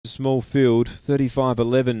small field.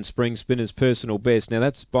 35.11 Spring Spinner's personal best. Now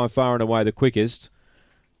that's by far and away the quickest,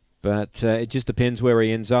 but it just depends where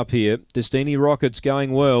he ends up here. Destiny Rocket's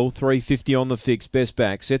going well. 3.50 on the fix. Best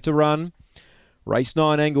back. Set to run. Race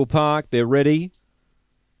 9 Angle-Park. They're ready.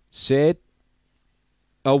 Set.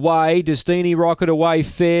 Away, Destiny Rocket away,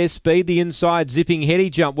 fair speed. The inside Zipping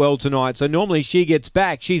Heady jumped well tonight, so normally she gets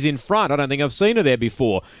back. She's in front. I don't think I've seen her there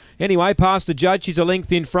before. Anyway, past the judge, she's a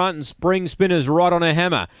length in front, and Spring Spinner's right on a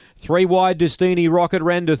hammer. 3 wide, Destiny Rocket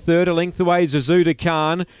ran to third. A length away, Zazuda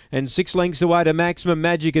Khan, and 6 lengths away to Maximum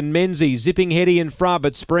Magic and Menzies. Zipping Heady in front,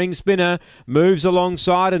 but Spring Spinner moves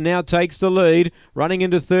alongside and now takes the lead. Running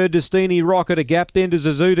into third, Destiny Rocket. A gap then to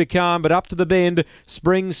Zazuda Khan, but up to the bend.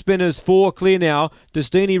 Spring Spinner's 4 clear now.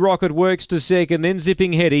 Destiny Rocket works to second, then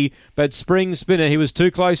Zipping Heady, but Spring Spinner, he was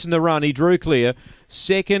too close in the run. He drew clear.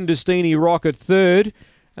 Second, Destiny Rocket. Third,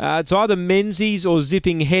 it's either Menzies or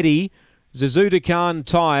Zipping Heady. Zazuda Khan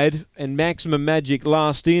tied, and Maximum Magic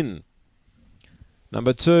last in.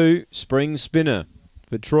 Number 2, Spring Spinner.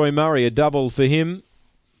 For Troy Murray, a double for him.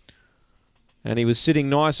 And he was sitting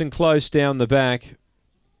nice and close down the back.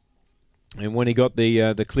 And when he got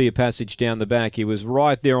the clear passage down the back, he was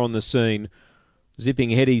right there on the scene.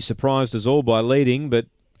 Zipping Heady surprised us all by leading, but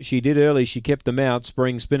she did early. She kept them out.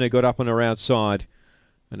 Spring Spinner got up on her outside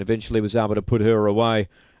and eventually was able to put her away.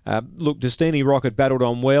 Look, Destiny Rocket battled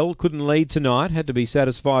on well. Couldn't lead tonight. Had to be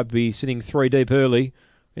satisfied to be sitting 3 deep early.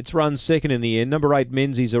 It's run second in the end. Number 8,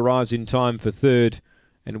 Menzies, arrives in time for third.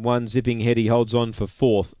 And 1, Zipping Heady, holds on for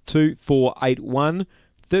fourth. 2-4-8-1.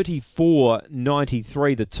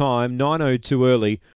 34.93 the time. 9.02 early.